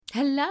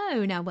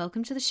Hello, now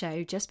welcome to the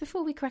show. Just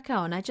before we crack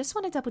on, I just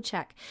want to double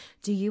check.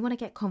 Do you want to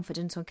get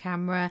confident on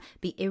camera,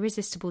 be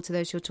irresistible to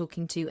those you're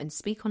talking to, and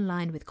speak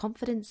online with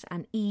confidence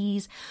and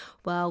ease?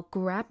 Well,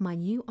 grab my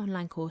new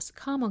online course,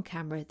 Calm on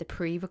Camera, the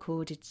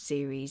pre-recorded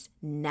series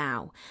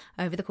now.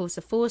 Over the course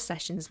of 4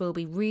 sessions, we'll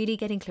be really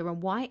getting clear on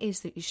why it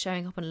is that you're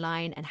showing up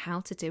online and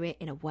how to do it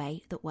in a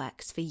way that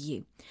works for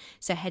you.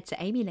 So head to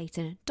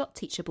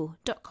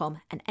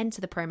amyleighton.teachable.com and enter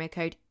the promo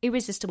code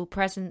Irresistible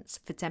Presence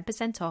for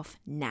 10% off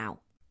now.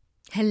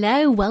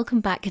 Hello, welcome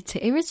back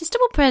to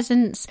Irresistible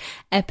Presence,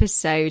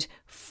 episode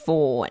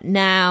 4.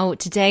 Now,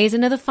 today is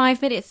another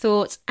 5-minute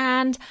thought,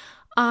 and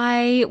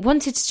I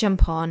wanted to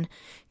jump on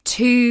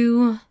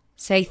to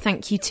say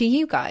thank you to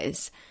you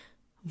guys.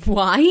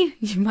 Why?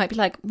 You might be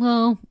like,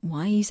 well,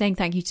 why are you saying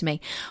thank you to me?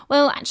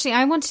 Well, actually,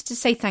 I wanted to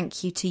say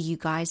thank you to you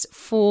guys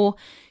for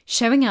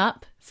showing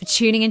up, for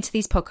tuning into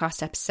these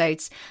podcast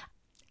episodes,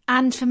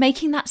 and for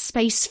making that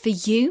space for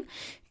you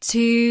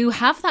to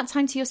have that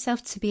time to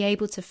yourself to be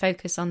able to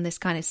focus on this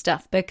kind of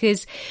stuff.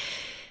 Because,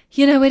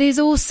 you know, it is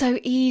all so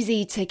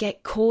easy to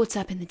get caught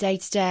up in the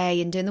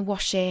day-to-day and doing the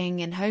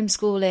washing and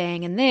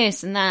homeschooling and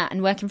this and that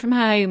and working from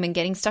home and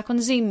getting stuck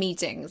on Zoom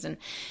meetings and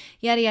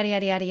yada, yada,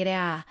 yada, yada,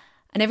 yada,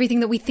 and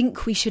everything that we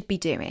think we should be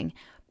doing.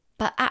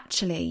 But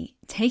actually,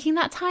 taking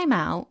that time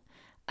out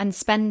and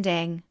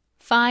spending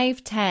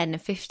 5, 10,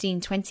 15,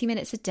 20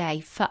 minutes a day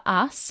for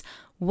us,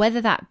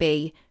 whether that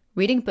be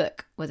reading a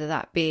book, whether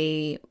that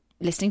be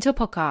listening to a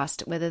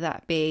podcast, whether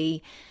that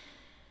be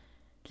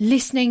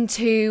listening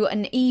to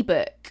an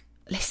ebook.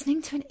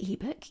 Listening to an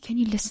ebook? Can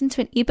you listen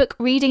to an ebook?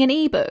 Reading an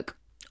ebook?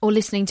 Or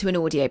listening to an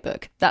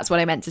audiobook? That's what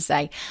I meant to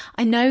say.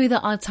 I know that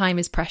our time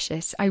is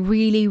precious. I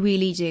really,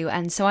 really do.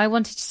 And so I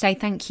wanted to say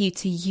thank you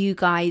to you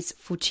guys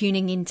for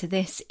tuning into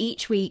this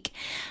each week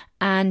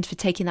and for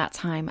taking that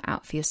time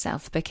out for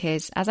yourself.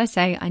 Because as I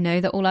say, I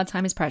know that all our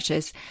time is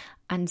precious.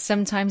 And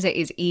sometimes it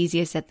is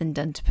easier said than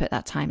done to put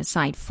that time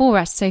aside for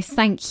us. So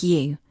thank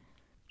you.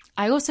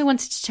 I also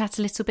wanted to chat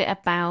a little bit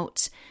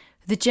about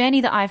the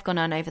journey that I've gone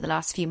on over the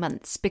last few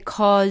months,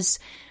 because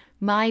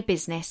my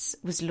business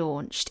was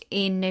launched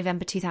in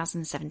November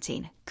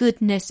 2017.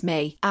 Goodness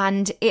me.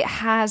 And it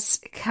has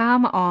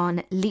come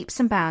on leaps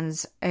and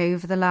bounds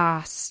over the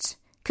last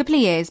couple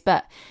of years,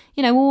 but,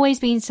 you know, always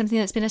been something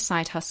that's been a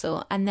side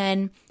hustle. And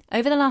then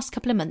over the last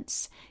couple of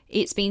months,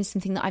 it's been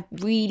something that I've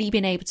really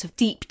been able to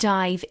deep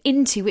dive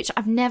into, which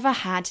I've never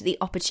had the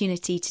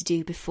opportunity to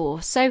do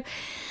before. So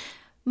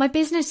my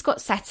business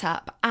got set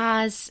up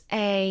as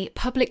a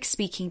public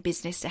speaking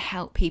business to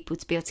help people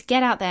to be able to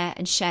get out there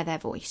and share their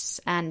voice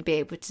and be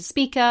able to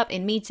speak up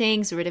in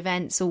meetings or at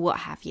events or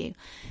what have you.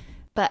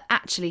 But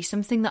actually,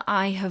 something that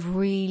I have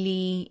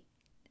really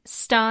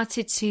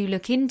started to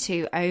look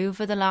into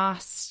over the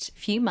last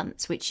few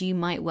months, which you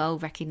might well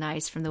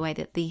recognise from the way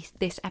that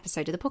this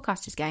episode of the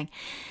podcast is going,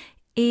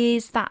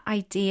 is that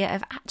idea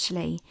of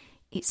actually,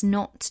 it's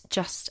not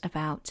just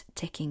about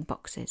ticking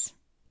boxes.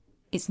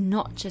 It's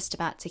not just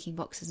about ticking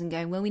boxes and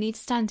going, well, we need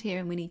to stand here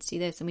and we need to do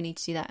this and we need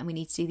to do that and we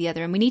need to do the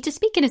other and we need to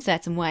speak in a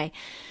certain way.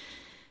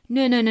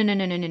 No.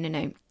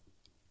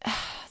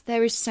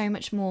 There is so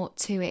much more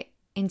to it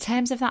in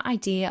terms of that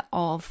idea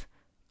of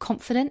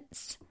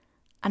confidence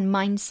and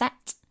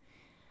mindset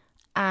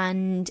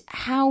and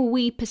how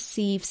we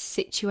perceive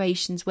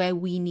situations where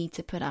we need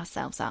to put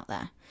ourselves out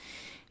there.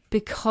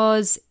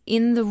 Because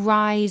in the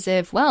rise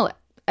of, well,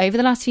 over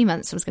the last few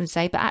months, I was going to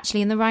say, but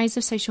actually in the rise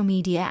of social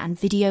media and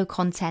video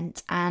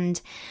content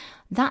and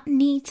that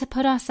need to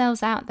put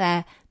ourselves out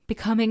there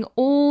becoming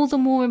all the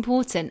more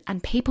important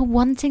and people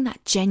wanting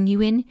that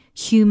genuine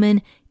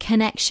human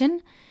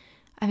connection.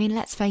 I mean,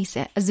 let's face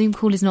it, a Zoom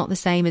call is not the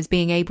same as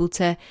being able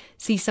to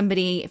see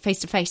somebody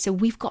face to face. So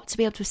we've got to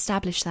be able to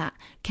establish that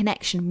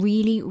connection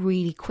really,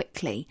 really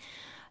quickly.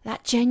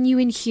 That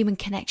genuine human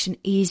connection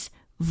is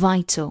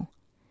vital.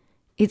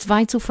 It's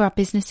vital for our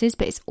businesses,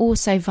 but it's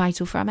also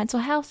vital for our mental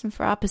health and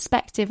for our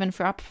perspective and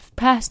for our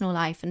personal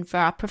life and for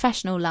our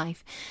professional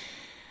life.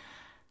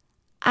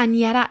 And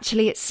yet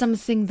actually it's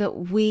something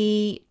that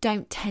we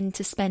don't tend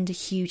to spend a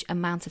huge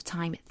amount of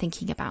time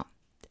thinking about.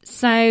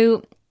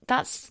 So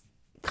that's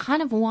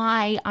kind of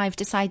why I've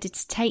decided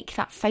to take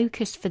that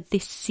focus for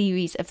this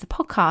series of the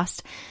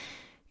podcast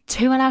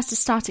to allow us to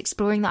start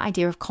exploring that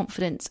idea of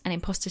confidence and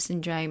imposter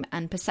syndrome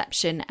and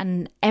perception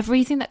and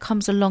everything that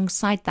comes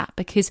alongside that,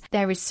 because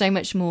there is so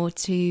much more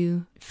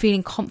to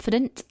feeling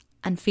confident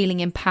and feeling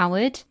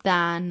empowered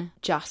than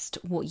just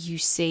what you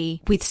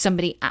see with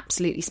somebody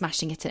absolutely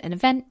smashing it at an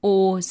event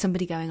or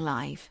somebody going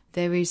live.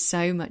 There is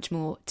so much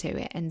more to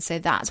it. And so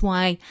that's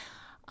why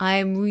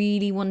I'm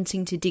really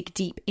wanting to dig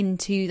deep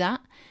into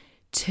that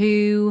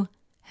to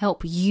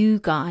help you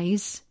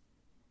guys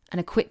and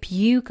equip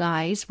you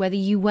guys, whether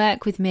you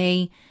work with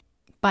me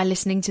by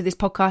listening to this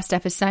podcast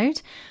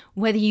episode,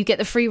 whether you get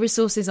the free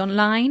resources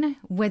online,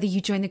 whether you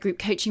join the group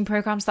coaching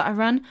programs that I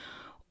run,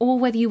 or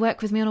whether you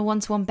work with me on a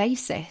one-to-one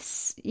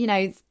basis. You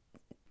know,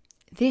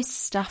 this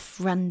stuff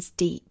runs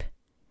deep.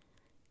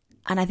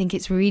 And I think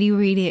it's really,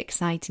 really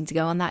exciting to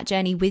go on that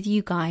journey with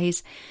you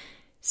guys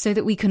so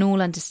that we can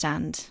all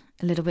understand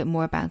a little bit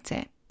more about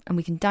it, and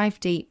we can dive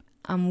deep,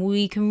 and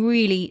we can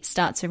really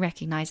start to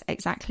recognize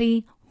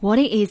exactly what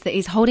it is that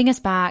is holding us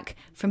back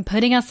from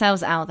putting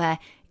ourselves out there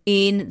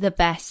in the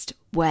best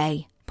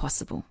way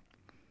possible.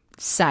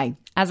 So,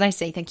 as I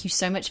say, thank you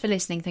so much for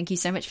listening. Thank you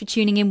so much for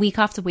tuning in week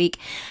after week.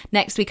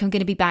 Next week, I'm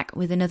going to be back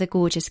with another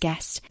gorgeous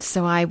guest.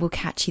 So I will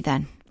catch you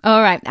then.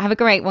 All right. Have a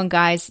great one,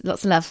 guys.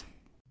 Lots of love.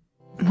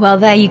 Well,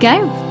 there you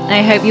go.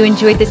 I hope you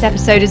enjoyed this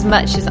episode as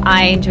much as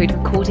I enjoyed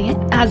recording it.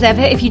 As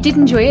ever, if you did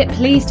enjoy it,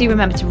 please do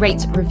remember to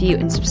rate, review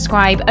and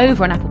subscribe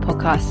over on Apple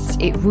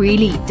Podcasts. It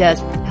really does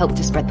help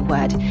to spread the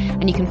word.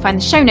 And you can find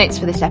the show notes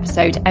for this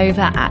episode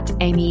over at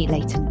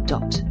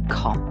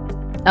amylayton.com.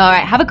 All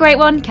right. Have a great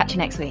one. Catch you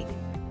next week.